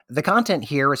The content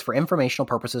here is for informational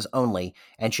purposes only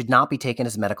and should not be taken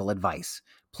as medical advice.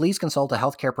 Please consult a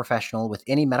healthcare professional with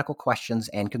any medical questions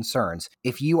and concerns.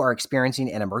 If you are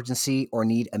experiencing an emergency or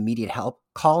need immediate help,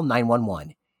 call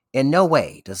 911. In no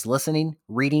way does listening,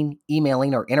 reading,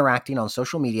 emailing, or interacting on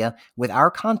social media with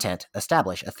our content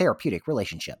establish a therapeutic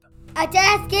relationship. I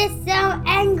just get so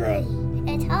angry.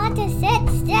 It's hard to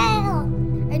sit still.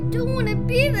 I don't want to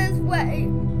be this way.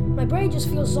 My brain just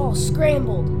feels all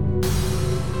scrambled.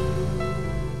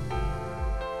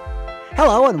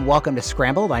 Hello and welcome to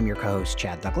Scrambled. I'm your co-host,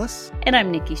 Chad Douglas. And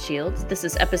I'm Nikki Shields. This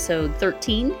is episode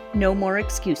 13, No More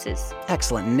Excuses.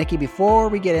 Excellent. Nikki, before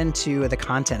we get into the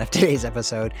content of today's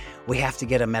episode, we have to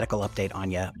get a medical update on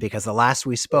you because the last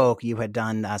we spoke, you had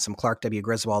done some Clark W.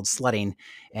 Griswold sledding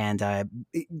and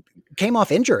came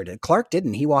off injured. Clark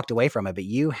didn't. He walked away from it, but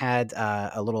you had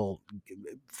a little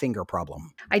finger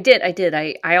problem. I did.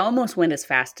 I almost went as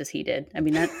fast as he did. I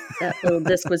mean, that little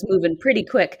disc was moving pretty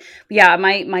quick. But yeah,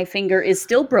 my finger is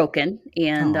still broken.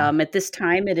 And at this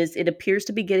time, it appears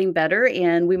to be getting better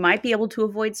and we might be able to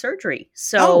avoid surgery.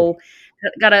 So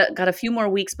got a few more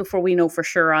weeks before we know for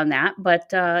sure on that. But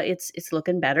it's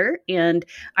looking better. And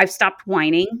I've stopped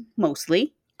whining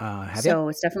mostly. So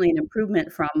it's definitely an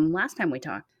improvement from last time we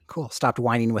talked. Cool. Stopped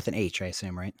whining with an H, I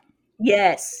assume, right?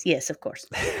 Yes, of course.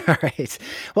 All right.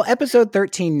 Well, episode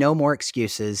 13, No More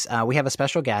Excuses. We have a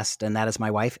special guest, and that is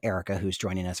my wife, Erica, who's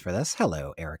joining us for this.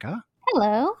 Hello, Erica.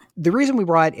 Hello. The reason we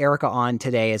brought Erica on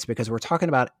today is because we're talking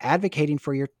about advocating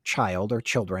for your child or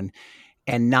children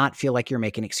and not feel like you're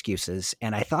making excuses.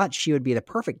 And I thought she would be the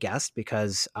perfect guest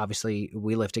because obviously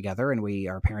we live together and we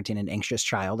are parenting an anxious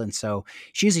child. And so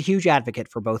she's a huge advocate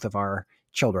for both of our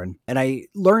children. And I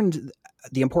learned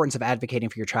the importance of advocating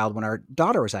for your child when our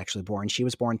daughter was actually born. She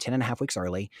was born 10 and a half weeks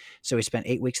early. So we spent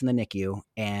 8 weeks in the NICU.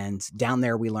 And down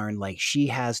there, we learned like she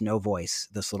has no voice,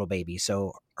 this little baby.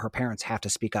 So her parents have to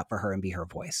speak up for her and be her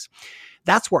voice.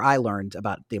 That's where I learned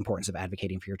about the importance of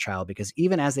advocating for your child, because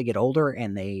even as they get older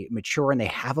and they mature and they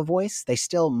have a voice, they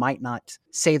still might not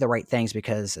say the right things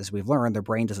because, as we've learned, their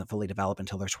brain doesn't fully develop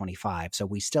until they're 25. So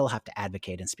we still have to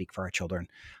advocate and speak for our children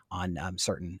on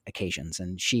certain occasions.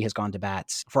 And she has gone to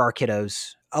bats for our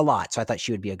kiddos a lot. So I thought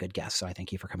she would be a good guest. So I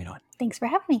thank you for coming on. Thanks for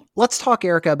having me. Let's talk,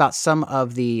 Erica, about some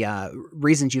of the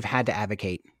reasons you've had to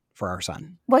advocate for our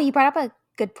son. Well, you brought up a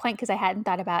good point because I hadn't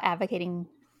thought about advocating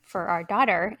for our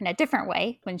daughter in a different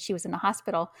way when she was in the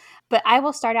hospital. But I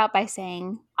will start out by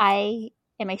saying I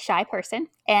am a shy person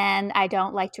and I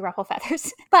don't like to ruffle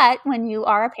feathers. But when you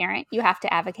are a parent, you have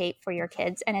to advocate for your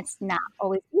kids. And it's not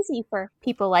always easy for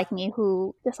people like me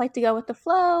who just like to go with the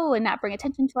flow and not bring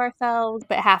attention to ourselves,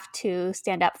 but have to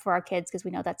stand up for our kids because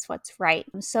we know that's what's right.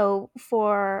 So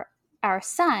for our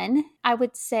son, I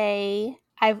would say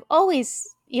I've always,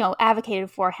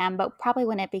 advocated for him, but probably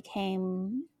when it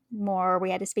became more, we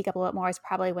had to speak up a little bit more is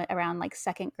probably around like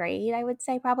second grade, I would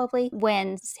say probably,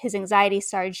 when his anxiety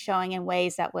started showing in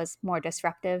ways that was more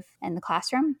disruptive in the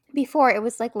classroom. Before it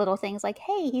was like little things like,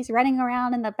 hey, he's running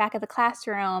around in the back of the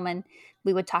classroom, and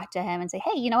we would talk to him and say,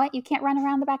 hey, you know what, you can't run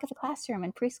around the back of the classroom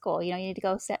in preschool, you need to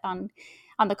go sit on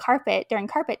the carpet during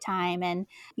carpet time, and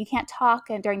you can't talk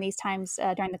during these times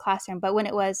during the classroom. But when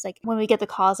it was like, when we get the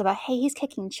calls about, hey, he's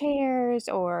kicking chairs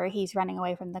or he's running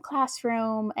away from the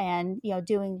classroom and,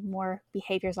 doing more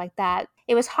behaviors like that,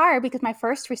 it was hard because my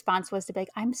first response was to be like,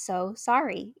 I'm so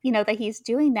sorry, that he's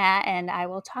doing that. And I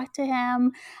will talk to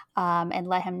him and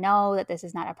let him know that this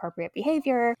is not appropriate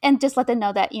behavior, and just let them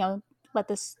know that, let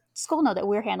the school know that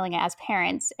we're handling it as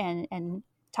parents and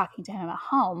talking to him at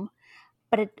home.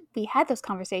 But we had those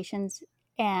conversations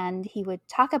and he would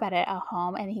talk about it at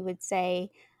home and he would say,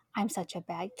 I'm such a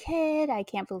bad kid. I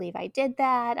can't believe I did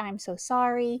that. I'm so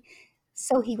sorry.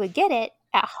 So he would get it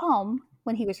at home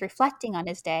when he was reflecting on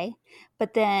his day.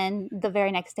 But then the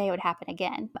very next day it would happen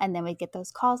again. And then we'd get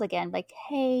those calls again like,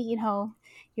 hey,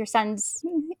 your son's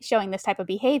showing this type of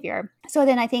behavior. So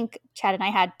then I think Chad and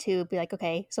I had to be like,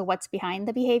 okay, so what's behind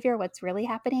the behavior? What's really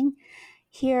happening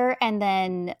here? And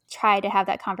then try to have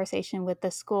that conversation with the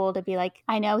school to be like,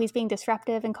 I know he's being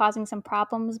disruptive and causing some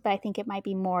problems, but I think it might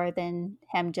be more than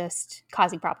him just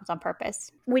causing problems on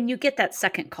purpose. When you get that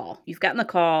second call, you've gotten the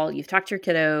call, you've talked to your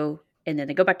kiddo, and then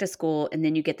they go back to school, and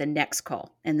then you get the next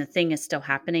call, and the thing is still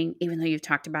happening, even though you've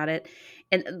talked about it.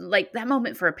 And like that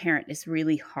moment for a parent is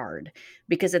really hard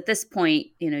because at this point,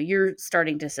 you're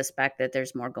starting to suspect that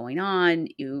there's more going on,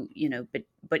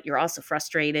 but you're also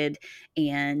frustrated.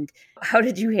 And how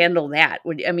did you handle that?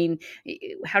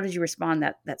 How did you respond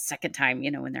that second time,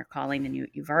 when they're calling and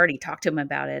you've already talked to them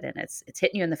about it and it's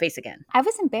hitting you in the face again? I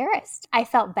was embarrassed. I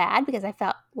felt bad because I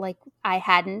felt like I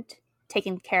hadn't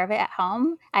taken care of it at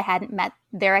home. I hadn't met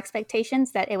their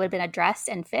expectations that it would have been addressed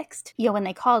and fixed. When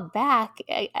they called back,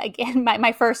 again,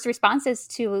 my first response is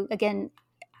to, again,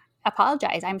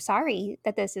 apologize. I'm sorry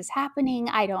that this is happening.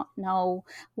 I don't know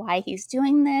why he's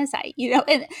doing this.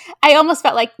 And I almost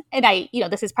felt like, and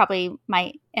this is probably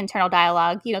my internal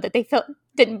dialogue, that they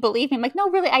didn't believe me. I'm like, no,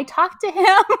 really, I talked to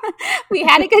him. We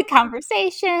had a good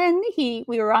conversation. We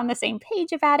were on the same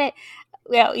page about it.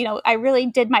 Well, I really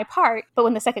did my part. But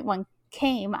when the second one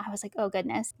came, I was like, oh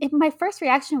goodness. My first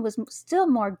reaction was still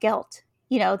more guilt,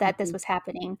 that this was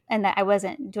happening and that I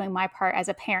wasn't doing my part as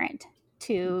a parent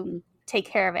to take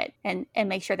care of it and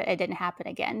make sure that it didn't happen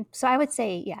again. So I would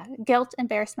say, guilt,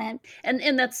 embarrassment.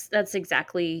 And that's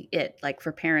exactly it. Like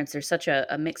for parents, there's such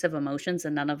a mix of emotions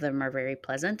and none of them are very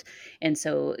pleasant. And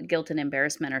so guilt and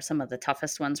embarrassment are some of the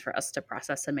toughest ones for us to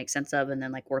process and make sense of and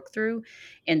then like work through.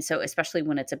 And so especially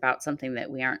when it's about something that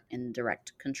we aren't in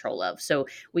direct control of. So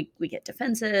we get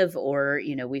defensive or,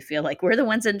 we feel like we're the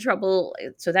ones in trouble.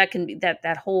 So that can be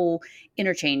that whole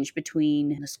interchange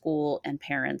between the school and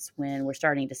parents when we're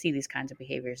starting to see these kinds of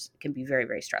behaviors can be very,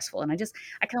 very stressful. And I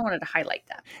kind of wanted to highlight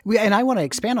that. And I want to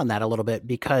expand on that a little bit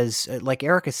because like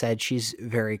Erica said, she's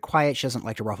very quiet. She doesn't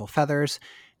like to ruffle feathers.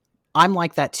 I'm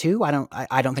like that too. I don't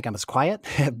think I'm as quiet,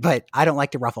 but I don't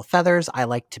like to ruffle feathers. I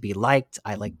like to be liked.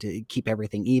 I like to keep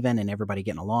everything even and everybody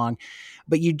getting along.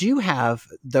 But you do have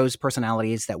those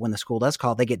personalities that when the school does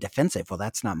call, they get defensive. Well,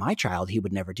 that's not my child. He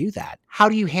would never do that. How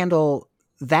do you handle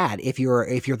that if you're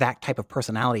that type of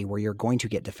personality where you're going to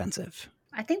get defensive?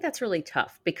 I think that's really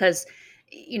tough because,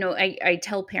 I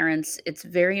tell parents it's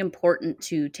very important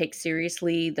to take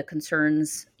seriously the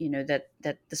concerns, that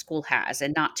the school has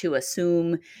and not to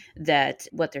assume that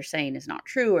what they're saying is not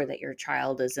true or that your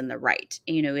child is in the right.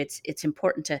 It's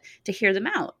important to hear them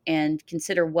out and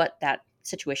consider what that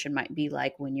situation might be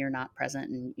like when you're not present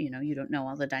and you don't know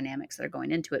all the dynamics that are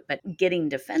going into it. But getting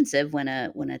defensive when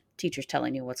a teacher's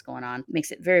telling you what's going on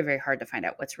makes it very, very hard to find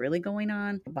out what's really going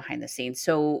on behind the scenes.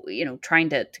 So trying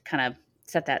to kind of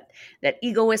set that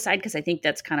ego aside, because I think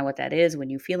that's kind of what that is. When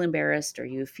you feel embarrassed or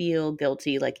you feel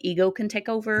guilty, like ego can take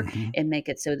over and make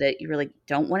it so that you really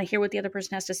don't want to hear what the other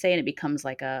person has to say, and it becomes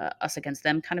like a us against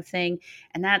them kind of thing,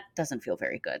 and that doesn't feel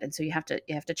very good. And so you have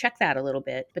to check that a little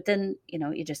bit. But then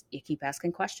you keep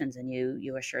asking questions and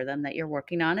you assure them that you're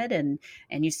working on it, and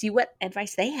you see what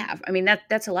advice they have. I mean,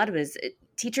 that's a lot of it is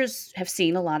teachers have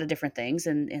seen a lot of different things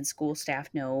and school staff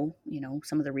know,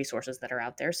 some of the resources that are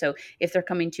out there. So if they're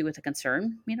coming to you with a concern,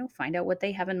 find out what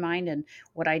they have in mind and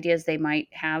what ideas they might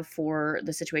have for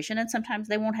the situation. And sometimes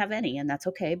they won't have any, and that's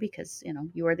okay because,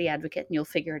 you are the advocate and you'll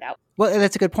figure it out. Well,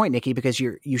 that's a good point, Nikki, because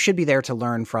you should be there to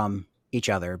learn from each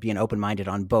other, being open-minded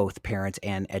on both parent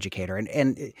and educator.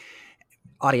 And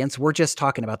audience, we're just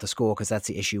talking about the school because that's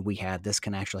the issue we had. This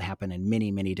can actually happen in many,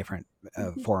 many different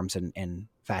forms and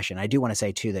fashion. I do want to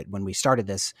say too that when we started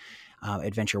this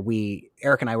adventure,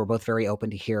 Eric and I were both very open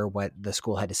to hear what the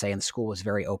school had to say, and the school was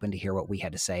very open to hear what we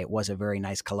had to say. It was a very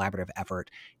nice collaborative effort,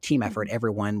 team effort.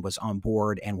 Everyone was on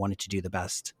board and wanted to do the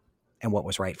best and what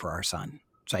was right for our son.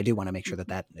 So I do want to make sure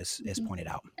that is pointed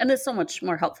out. And it's so much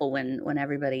more helpful when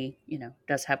everybody,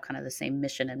 does have kind of the same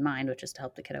mission in mind, which is to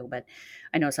help the kiddo. But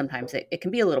I know sometimes it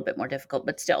can be a little bit more difficult,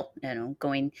 but still,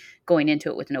 going into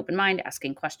it with an open mind,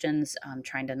 asking questions,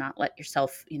 trying to not let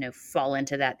yourself, fall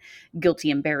into that guilty,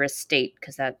 embarrassed state,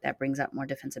 because that brings up more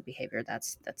defensive behavior.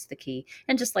 That's the key.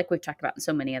 And just like we've talked about in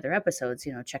so many other episodes,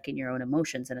 checking your own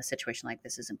emotions in a situation like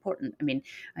this is important. I mean,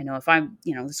 I know if I'm,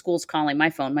 the school's calling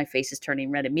my phone, my face is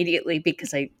turning red immediately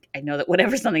because I know that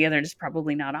whatever's on the other end is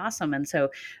probably not awesome. And so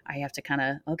I have to kind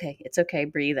of, okay, it's okay,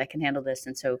 breathe, I can handle this.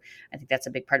 And so I think that's a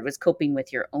big part of it, is coping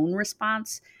with your own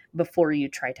response before you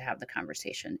try to have the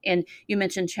conversation. And you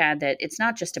mentioned, Chad, that it's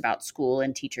not just about school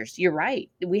and teachers. You're right.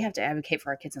 We have to advocate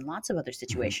for our kids in lots of other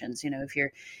situations. If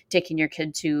you're taking your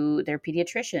kid to their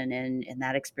pediatrician and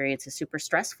that experience is super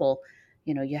stressful,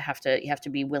 you have to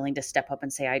be willing to step up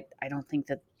and say, I don't think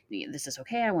that this is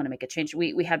okay. I want to make a change.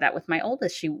 We had that with my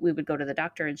oldest. We would go to the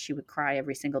doctor and she would cry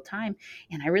every single time.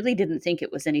 And I really didn't think it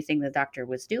was anything the doctor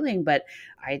was doing, but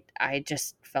I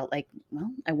just felt like, well,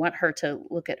 I want her to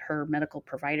look at her medical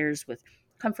providers with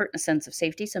comfort and a sense of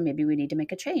safety. So maybe we need to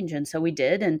make a change. And so we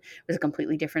did, and it was a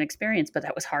completely different experience, but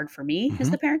that was hard for me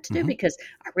as the parent to do because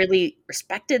I really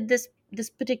respected this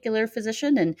particular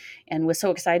physician and was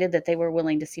so excited that they were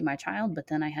willing to see my child. But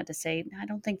then I had to say, I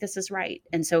don't think this is right.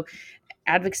 And so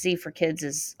advocacy for kids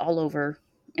is all over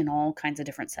in all kinds of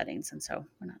different settings. And so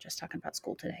we're not just talking about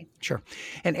school today. Sure.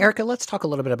 And Erica, let's talk a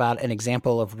little bit about an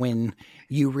example of when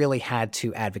you really had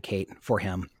to advocate for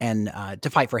him and to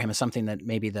fight for him is something that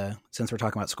maybe since we're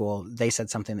talking about school, they said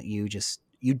something that you just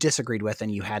you disagreed with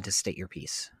and you had to state your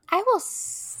piece? I will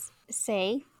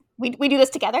say we do this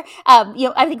together.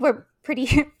 I think we're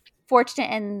pretty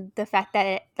fortunate in the fact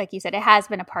that like you said, it has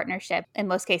been a partnership in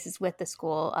most cases with the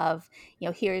school of,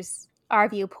 here's our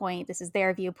viewpoint, this is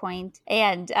their viewpoint,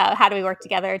 and how do we work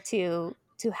together to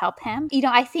help him?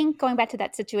 I think going back to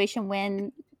that situation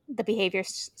when the behavior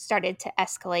started to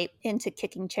escalate into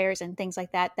kicking chairs and things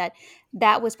like that,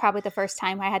 that was probably the first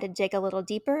time I had to dig a little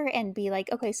deeper and be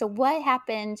like, okay, so what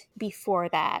happened before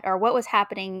that, or what was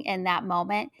happening in that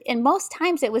moment? And most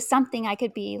times it was something I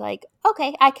could be like,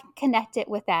 okay, I can connect it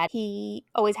with that. He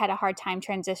always had a hard time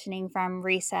transitioning from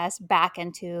recess back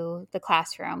into the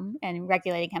classroom and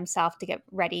regulating himself to get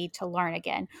ready to learn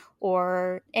again,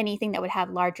 or anything that would have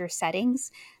larger settings,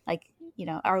 like,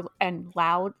 and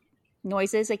loud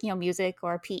noises, like, music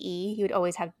or PE. He would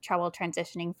always have trouble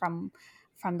transitioning from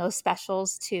those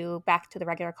specials to back to the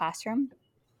regular classroom.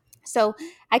 So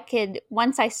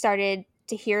once I started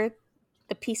to hear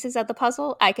the pieces of the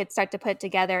puzzle, I could start to put it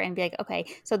together and be like, okay,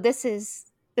 so this is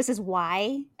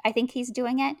why I think he's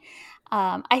doing it.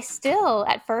 I still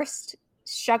at first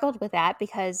struggled with that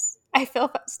because I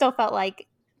still felt like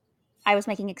I was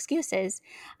making excuses.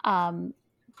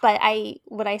 But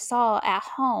what I saw at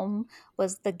home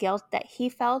was the guilt that he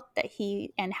felt,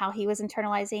 and how he was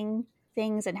internalizing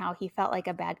things, and how he felt like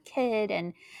a bad kid,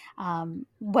 and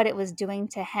what it was doing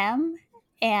to him.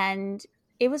 And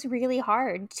it was really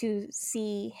hard to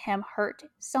see him hurt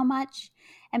so much.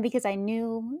 And because I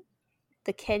knew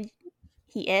the kid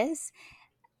he is,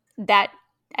 that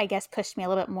I guess pushed me a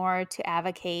little bit more to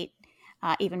advocate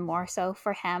even more so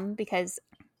for him, because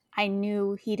I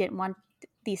knew he didn't want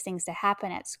these things to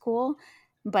happen at school,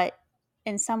 but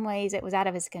in some ways it was out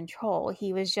of his control.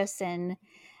 He was just in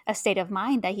a state of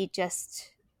mind that he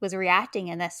just was reacting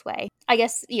in this way. I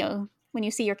guess, when you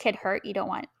see your kid hurt, you don't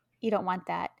want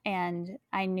that. And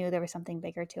I knew there was something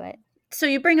bigger to it. So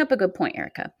you bring up a good point,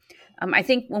 Erica. I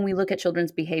think when we look at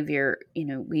children's behavior,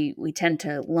 we tend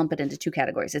to lump it into two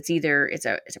categories. It's either it's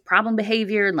a problem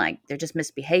behavior, like they're just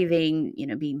misbehaving,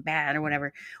 being bad or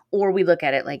whatever, or we look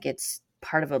at it like it's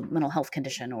part of a mental health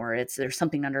condition, or there's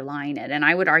something underlying it. And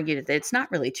I would argue that it's not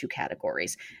really two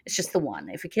categories. It's just the one.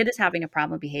 If a kid is having a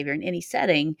problem behavior in any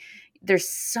setting, there's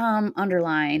some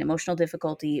underlying emotional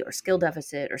difficulty or skill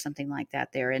deficit or something like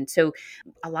that there. And so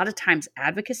a lot of times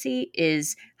advocacy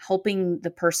is helping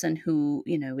the person who,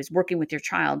 is working with your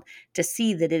child to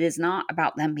see that it is not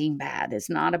about them being bad. It's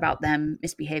not about them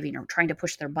misbehaving or trying to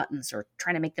push their buttons or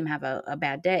trying to make them have a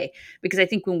bad day. Because I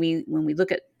think when we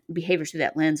look at behaviors through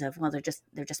that lens of, well, they're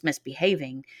just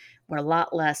misbehaving, we're a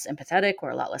lot less empathetic,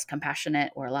 we're a lot less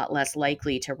compassionate, we're a lot less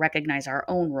likely to recognize our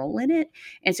own role in it.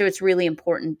 And so it's really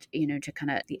important, to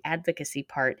kind of, the advocacy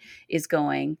part is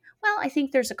going, well, I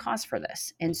think there's a cause for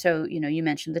this. And so, you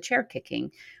mentioned the chair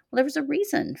kicking. Well, there was a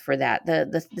reason for that.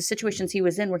 The situations he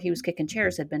was in where he was kicking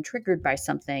chairs had been triggered by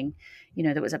something,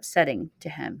 that was upsetting to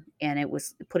him. And it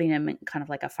was putting him in kind of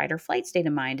like a fight or flight state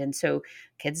of mind. And so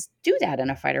kids do that in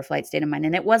a fight or flight state of mind.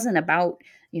 And it wasn't about,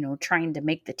 trying to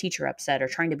make the teacher upset or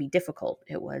trying to be difficult.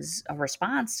 It was a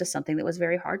response to something that was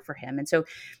very hard for him. And so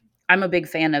I'm a big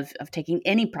fan of taking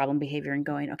any problem behavior and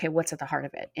going, okay, what's at the heart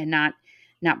of it? And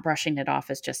not brushing it off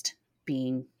as just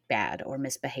being bad or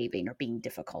misbehaving or being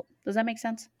difficult. Does that make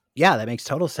sense? Yeah, that makes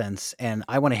total sense. And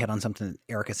I want to hit on something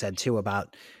Erica said too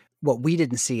about what we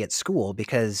didn't see at school,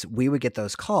 because we would get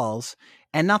those calls,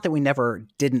 and not that we never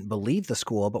didn't believe the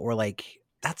school, but we're like,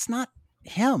 that's not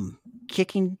him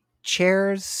kicking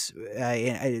chairs.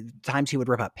 Times he would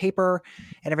rip up paper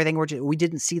and everything. We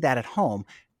didn't see that at home.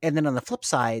 And then on the flip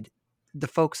side, the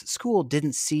folks at school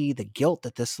didn't see the guilt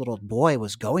that this little boy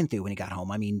was going through when he got home.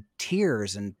 I mean,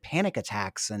 tears and panic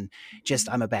attacks and just,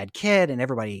 I'm a bad kid and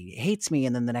everybody hates me.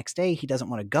 And then the next day he doesn't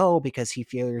want to go because he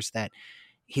fears that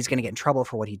he's going to get in trouble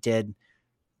for what he did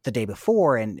the day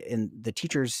before. And the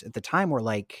teachers at the time were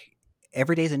like,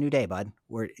 every day's a new day, bud.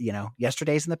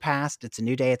 Yesterday's in the past. It's a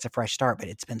new day. It's a fresh start. But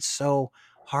it's been so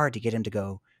hard to get him to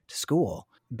go to school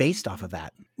based off of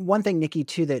that. One thing, Nikki,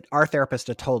 too, that our therapist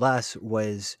had told us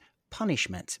was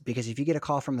punishment, because if you get a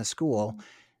call from the school,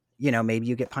 maybe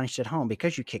you get punished at home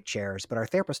because you kick chairs. But our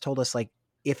therapist told us, like,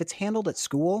 if it's handled at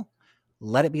school,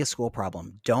 let it be a school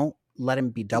problem. Don't let him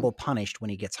be double punished when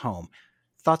he gets home.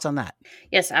 Thoughts on that?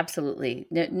 Yes, absolutely.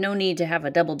 No need to have a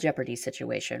double jeopardy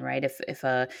situation, right? If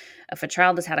a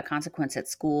child has had a consequence at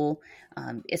school,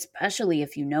 especially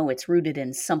if it's rooted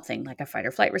in something like a fight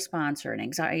or flight response or an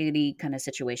anxiety kind of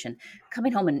situation,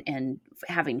 coming home and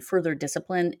having further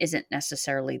discipline isn't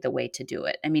necessarily the way to do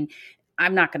it. I mean,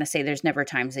 I'm not going to say there's never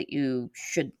times that you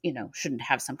shouldn't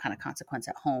have some kind of consequence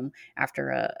at home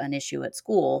after an issue at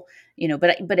school,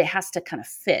 but it has to kind of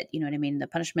fit, you know what I mean? The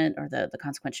punishment or the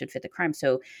consequence should fit the crime.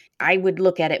 So I would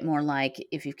look at it more like,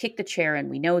 if you kick the chair and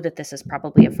we know that this is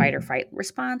probably a fight or flight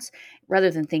response,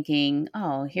 rather than thinking,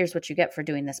 oh, here's what you get for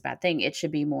doing this bad thing, it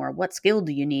should be more, what skill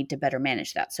do you need to better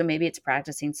manage that? So maybe it's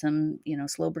practicing some,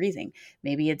 slow breathing.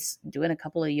 Maybe it's doing a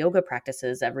couple of yoga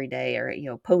practices every day, or,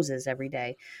 poses every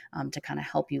day, to kind of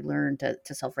help you learn to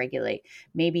self-regulate.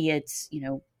 Maybe it's,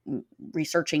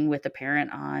 researching with a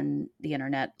parent on the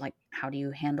internet, like, how do you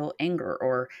handle anger,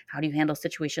 or how do you handle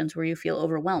situations where you feel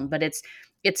overwhelmed? But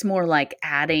it's more like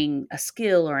adding a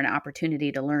skill or an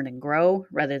opportunity to learn and grow,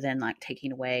 rather than like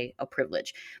taking away a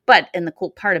privilege. And the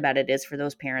cool part about it is, for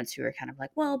those parents who are kind of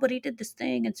like, well, but he did this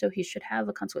thing, and so he should have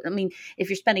a consequence. I mean, if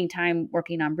you're spending time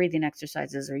working on breathing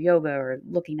exercises or yoga, or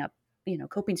looking up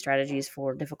coping strategies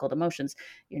for difficult emotions,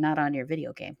 you're not on your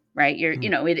video game, right? You're,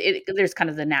 there's kind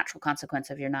of the natural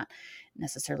consequence of, you're not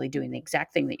necessarily doing the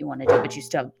exact thing that you want to do, but you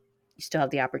still have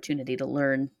the opportunity to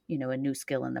learn, a new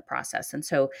skill in the process. And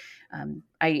so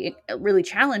I really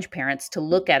challenge parents to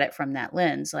look at it from that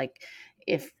lens. Like,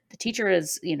 if the teacher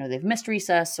is, they've missed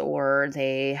recess, or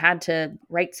they had to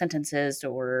write sentences,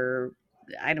 or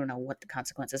I don't know what the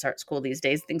consequences are at school these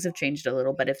days. Things have changed a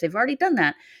little, but if they've already done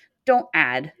that, don't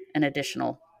add an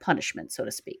additional punishment, so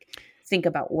to speak. Think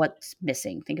about what's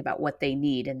missing, think about what they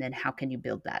need, and then how can you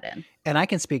build that in? And I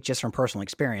can speak just from personal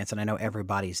experience, and I know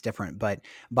everybody's different, but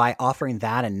by offering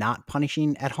that and not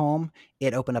punishing at home,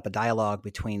 it opened up a dialogue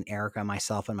between Erica,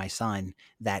 myself, and my son,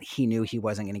 that he knew he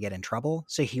wasn't going to get in trouble.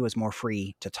 So he was more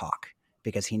free to talk,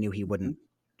 because he knew he wouldn't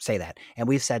say that. And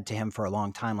we've said to him for a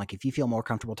long time, like, if you feel more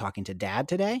comfortable talking to dad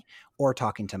today or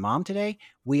talking to mom today,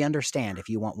 we understand if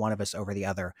you want one of us over the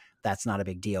other, that's not a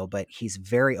big deal. But he's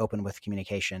very open with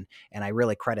communication. And I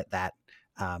really credit that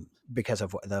because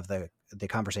of the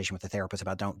conversation with the therapist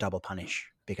about don't double punish,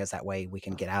 because that way we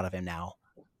can get out of him now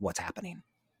what's happening.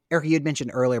 Erica, you had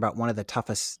mentioned earlier about one of the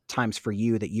toughest times for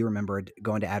you that you remembered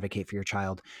going to advocate for your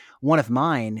child. One of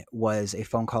mine was a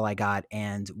phone call I got,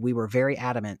 and we were very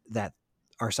adamant that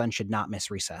our son should not miss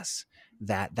recess.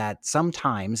 That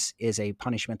sometimes is a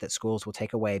punishment that schools will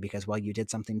take away because, well, you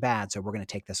did something bad, so we're going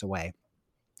to take this away.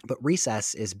 But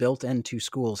recess is built into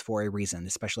schools for a reason,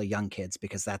 especially young kids,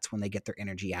 because that's when they get their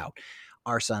energy out.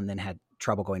 Our son then had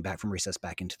trouble going back from recess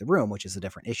back into the room, which is a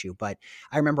different issue. But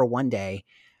I remember one day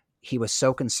he was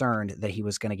so concerned that he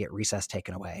was going to get recess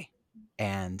taken away.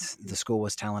 And the school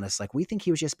was telling us, like, we think he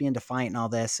was just being defiant and all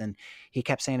this. And he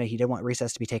kept saying that he didn't want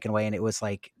recess to be taken away. And it was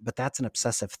like, but that's an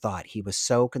obsessive thought. He was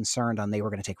so concerned on they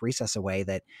were going to take recess away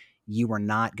that you were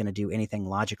not going to do anything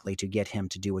logically to get him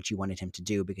to do what you wanted him to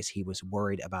do, because he was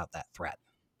worried about that threat.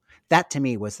 That to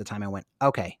me was the time I went,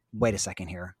 okay, wait a second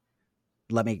here.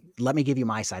 Let me give you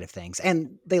my side of things.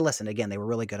 And they listened. Again, they were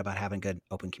really good about having good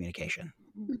open communication.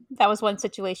 That was one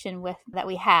situation that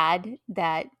we had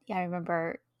that I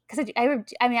remember, because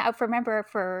I remember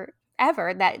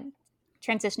forever that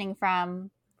transitioning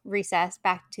from recess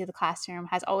back to the classroom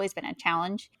has always been a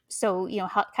challenge. So,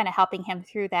 kind of helping him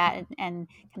through that and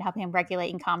kind of helping him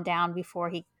regulate and calm down before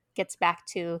he gets back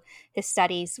to his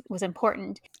studies was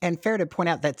important. And fair to point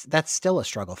out that that's still a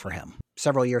struggle for him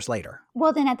several years later.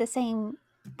 Well, then at the same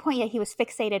point, he was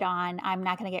fixated on, I'm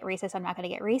not going to get recess, I'm not going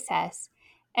to get recess.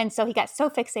 And so he got so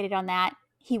fixated on that,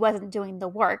 he wasn't doing the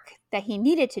work that he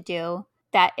needed to do,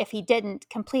 that if he didn't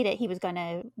complete it, he was going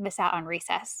to miss out on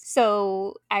recess.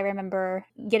 So I remember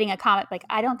getting a comment like,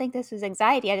 I don't think this was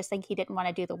anxiety. I just think he didn't want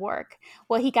to do the work.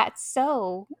 Well, he got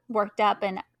so worked up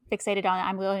and fixated on,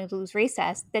 I'm going to lose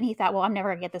recess. Then he thought, well, I'm never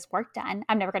going to get this work done.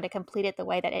 I'm never going to complete it the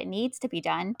way that it needs to be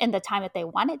done in the time that they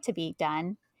want it to be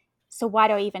done. So why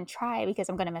do I even try? Because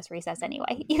I'm going to miss recess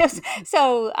anyway.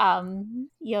 So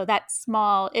that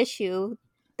small issue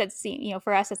that's,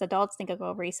 for us as adults think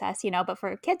of recess, but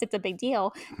for kids, it's a big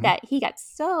deal that he got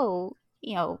so,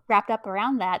 wrapped up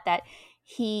around that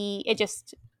it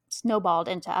just snowballed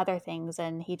into other things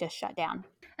and he just shut down.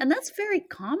 And that's very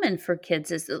common for kids,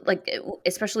 is like,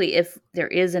 especially if there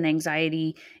is an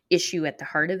anxiety issue at the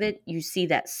heart of it, you see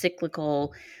that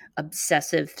cyclical,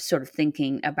 obsessive sort of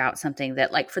thinking about something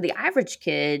that, like, for the average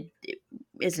kid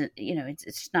isn't, it's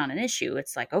just not an issue.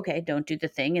 It's like, okay, don't do the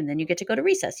thing, and then you get to go to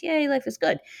recess. Yay, life is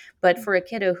good. But for a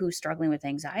kiddo who's struggling with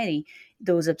anxiety,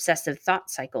 those obsessive thought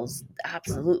cycles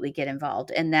absolutely get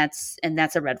involved. And that's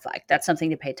a red flag. That's something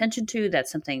to pay attention to.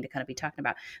 That's something to kind of be talking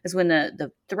about. Because when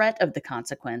the threat of the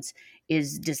consequence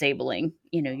is disabling,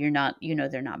 they're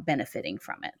not benefiting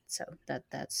from it. So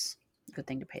that's a good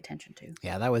thing to pay attention to.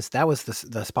 Yeah, that was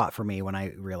the spot for me when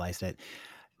I realized it.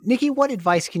 Nikki, what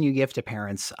advice can you give to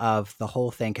parents of the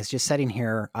whole thing? Because just sitting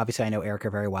here, obviously I know Erica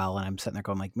very well, and I'm sitting there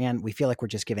going like, man, we feel like we're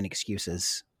just giving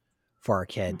excuses for our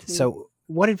kid. Mm-hmm. So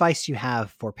what advice do you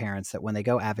have for parents that when they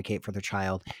go advocate for their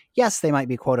child, yes, they might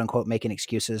be quote unquote making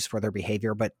excuses for their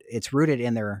behavior, but it's rooted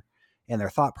in their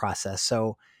thought process.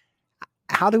 So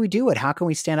how do we do it? How can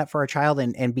we stand up for our child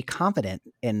and be confident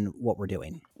in what we're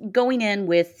doing? Going in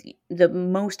with the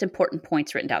most important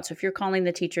points written down. So if you're calling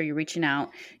the teacher, you're reaching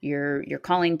out, you're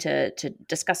calling to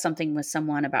discuss something with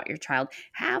someone about your child,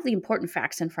 have the important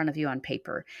facts in front of you on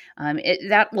paper.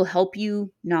 That will help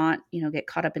you not, get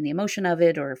caught up in the emotion of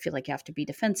it or feel like you have to be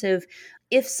defensive.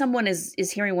 If someone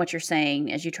is hearing what you're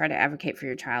saying as you try to advocate for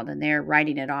your child and they're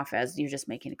writing it off as you're just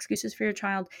making excuses for your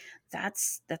child,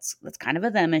 that's kind of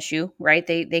a them issue, right?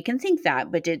 They can think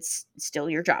that, but it's still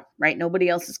your job, right? Nobody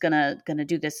else is gonna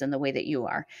do this in the way that you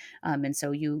are. And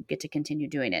so you get to continue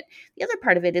doing it. The other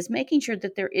part of it is making sure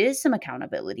that there is some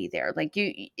accountability there. Like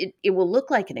it will look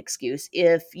like an excuse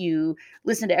if you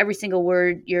listen to every single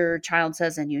word your child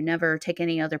says and you never take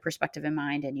any other perspective in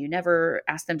mind and you never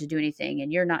ask them to do anything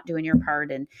and you're not doing your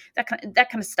part and that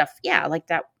kind of stuff. Yeah, like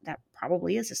that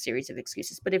probably is a series of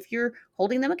excuses. But if you're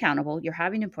holding them accountable, you're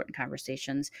having important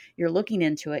conversations, you're looking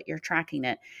into it, you're tracking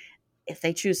it,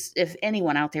 if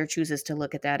anyone out there chooses to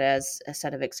look at that as a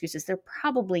set of excuses, they're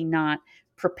probably not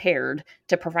prepared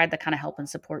to provide the kind of help and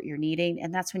support you're needing.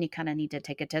 And that's when you kind of need to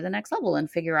take it to the next level and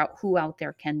figure out who out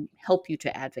there can help you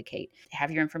to advocate.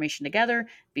 Have your information together,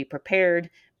 be prepared,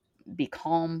 be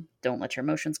calm, don't let your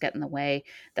emotions get in the way.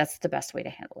 That's the best way to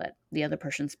handle it. The other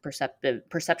person's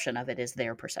perception of it is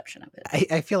their perception of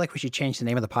it. I feel like we should change the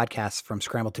name of the podcast from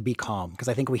Scramble to Be Calm, because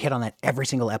I think we hit on that every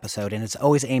single episode and it's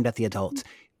always aimed at the adults.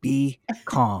 Be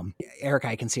calm. Erica,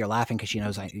 I can see her laughing because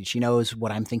she knows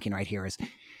what I'm thinking right here is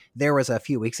there was a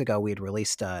few weeks ago, we had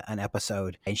released an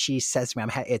episode and she says to me,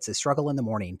 it's a struggle in the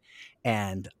morning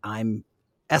and I'm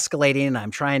escalating and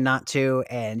I'm trying not to.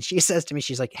 And she says to me,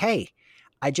 she's like, hey,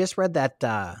 I just read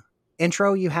that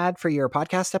intro you had for your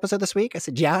podcast episode this week. I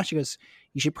said, yeah. She goes,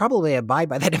 you should probably abide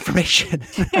by that information.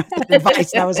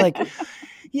 Advice. And I was like,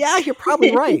 yeah, you're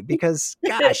probably right because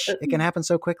gosh, it can happen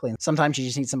so quickly. And sometimes you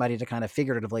just need somebody to kind of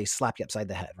figuratively slap you upside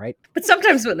the head, right? But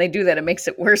sometimes when they do that, it makes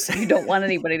it worse. And you don't want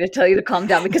anybody to tell you to calm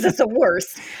down because it's the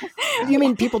worst. You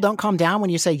mean people don't calm down when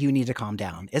you say you need to calm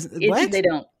down? What? They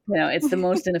don't. It's the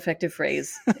most ineffective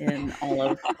phrase in all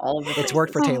of the It's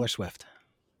worked for Taylor Swift.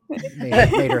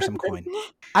 Made her some coin.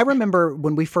 I remember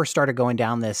when we first started going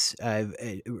down this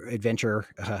adventure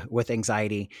with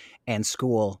anxiety and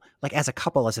school, like as a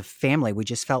couple, as a family, we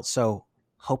just felt so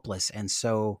hopeless and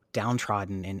so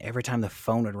downtrodden. And every time the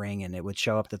phone would ring and it would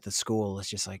show up that the school is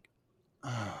just like,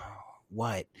 oh,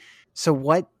 what? So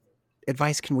what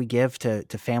advice can we give to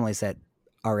families that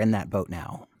are in that boat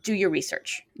now? Do your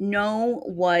research. Know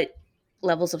what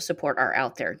levels of support are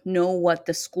out there. Know what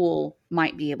the school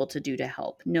might be able to do to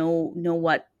help. Know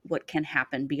what can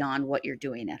happen beyond what you're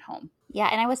doing at home. Yeah,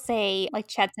 and I would say, like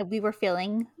Chad said, we were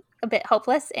feeling a bit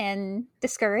hopeless and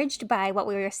discouraged by what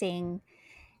we were seeing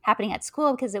happening at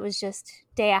school because it was just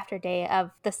day after day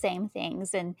of the same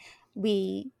things. And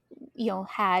we,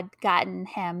 had gotten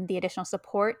him the additional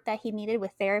support that he needed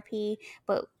with therapy,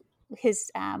 but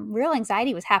his real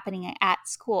anxiety was happening at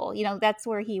school. That's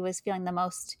where he was feeling the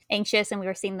most anxious and we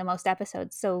were seeing the most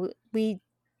episodes. So we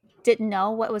didn't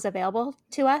know what was available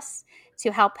to us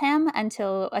to help him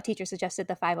until a teacher suggested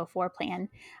the 504 plan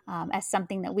as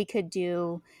something that we could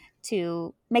do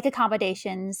to make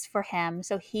accommodations for him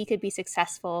so he could be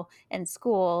successful in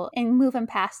school and move him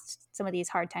past some of these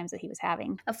hard times that he was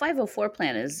having. A 504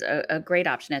 plan is a great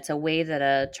option. It's a way that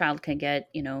a child can get,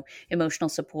 emotional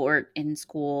support in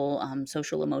school,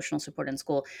 social emotional support in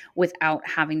school without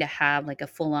having to have like a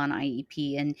full-on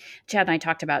IEP. And Chad and I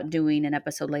talked about doing an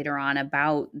episode later on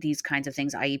about these kinds of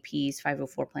things, IEPs,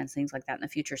 504 plans, things like that in the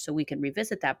future. So we can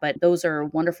revisit that. But those are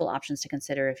wonderful options to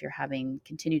consider if you're having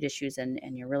continued issues and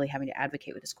you're really having to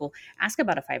advocate with the school. Ask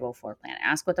about a 504 plan.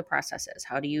 Ask what the process is.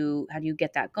 How do you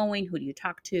get that going? Who do you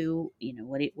talk to?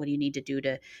 What do you need to do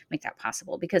to make that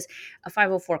possible? Because a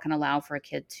 504 can allow for a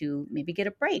kid to maybe get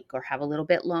a break or have a little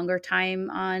bit longer time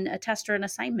on a test or an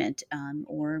assignment,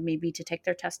 or maybe to take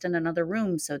their test in another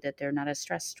room so that they're not as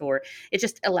stressed. Or it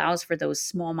just allows for those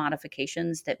small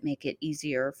modifications that make it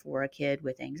easier for a kid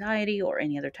with anxiety or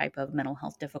any other type of mental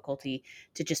health difficulty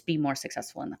to just be more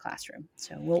successful in the classroom.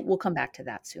 So we'll come back to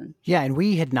that soon. Yeah, and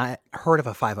we had not heard of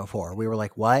a 504. We were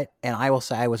like, what? And I will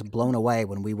say I was blown away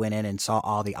when we went in and saw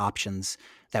all the options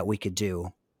that we could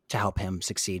do to help him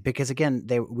succeed. Because again,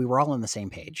 we were all on the same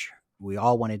page. We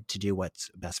all wanted to do what's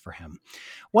best for him.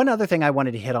 One other thing I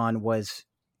wanted to hit on was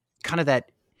kind of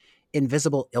that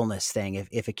invisible illness thing.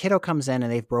 If a kiddo comes in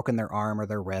and they've broken their arm or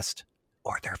their wrist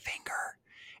or their finger,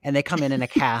 and they come in a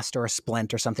cast or a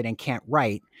splint or something and can't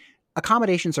write,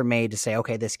 accommodations are made to say,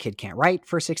 okay, this kid can't write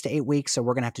for 6 to 8 weeks, so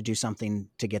we're going to have to do something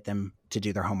to get them to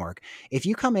do their homework. If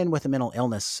you come in with a mental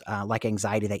illness like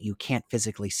anxiety that you can't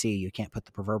physically see, you can't put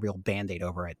the proverbial Band-Aid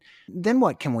over it, then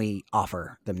what can we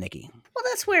offer them, Nikki? Well,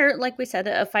 that's where, like we said,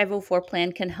 a 504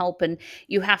 plan can help. And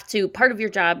you have to, part of your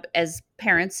job as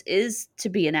parents is to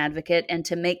be an advocate and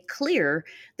to make clear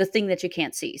the thing that you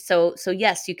can't see. So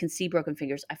yes, you can see broken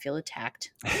fingers. I feel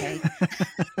attacked. Okay.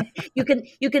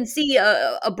 You can see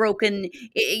a broken,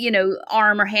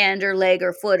 arm or hand or leg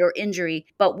or foot or injury,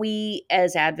 but we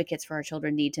as advocates for our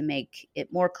children need to make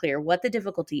it more clear what the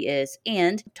difficulty is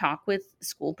and talk with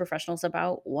school professionals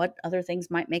about what other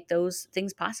things might make those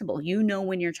things possible.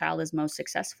 When your child is most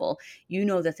successful,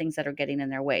 the things that are getting in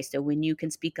their way. So when you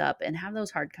can speak up and have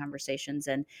those hard conversations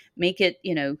and make it,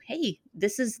 hey,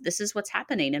 this is what's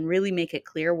happening, and really make it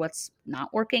clear what's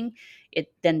not working,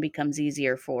 it then becomes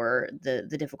easier for the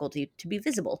difficulty to be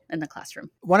visible in the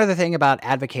classroom. One other thing about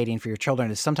advocating for your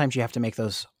children is sometimes you have to make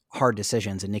those hard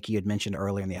decisions. And Nikki, you had mentioned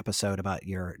earlier in the episode about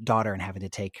your daughter and having to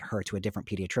take her to a different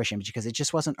pediatrician because it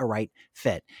just wasn't a right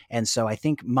fit. And so I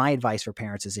think my advice for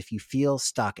parents is if you feel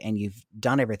stuck and you've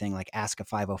done everything like ask a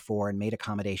 504 and made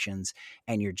accommodations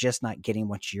and you're just not getting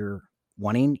what you're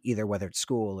wanting, either whether it's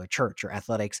school or church or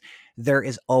athletics, there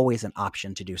is always an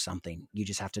option to do something. You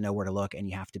just have to know where to look, and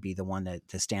you have to be the one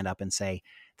to stand up and say,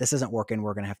 this isn't working.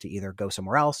 We're going to have to either go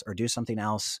somewhere else or do something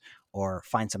else or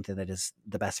find something that is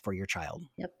the best for your child.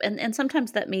 Yep. And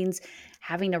sometimes that means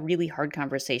having a really hard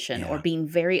conversation or being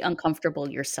very uncomfortable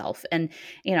yourself. And,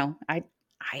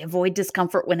 I avoid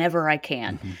discomfort whenever I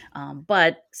can.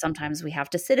 But sometimes we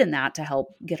have to sit in that to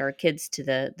help get our kids to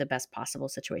the best possible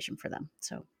situation for them.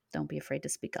 So don't be afraid to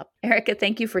speak up. Erica,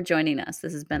 thank you for joining us.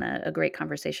 This has been a great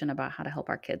conversation about how to help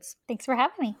our kids. Thanks for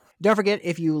having me. Don't forget,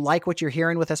 if you like what you're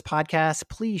hearing with this podcast,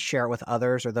 please share it with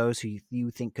others or those who you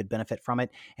think could benefit from it.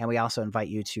 And we also invite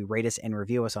you to rate us and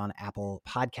review us on Apple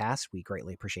Podcasts. We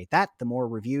greatly appreciate that. The more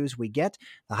reviews we get,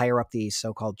 the higher up these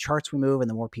so-called charts we move, and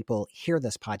the more people hear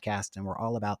this podcast. And we're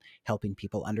all about helping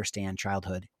people understand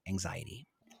childhood anxiety.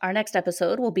 Our next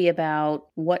episode will be about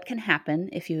what can happen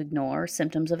if you ignore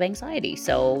symptoms of anxiety.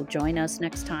 So join us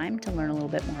next time to learn a little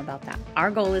bit more about that. Our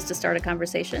goal is to start a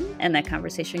conversation, and that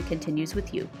conversation continues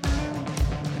with you.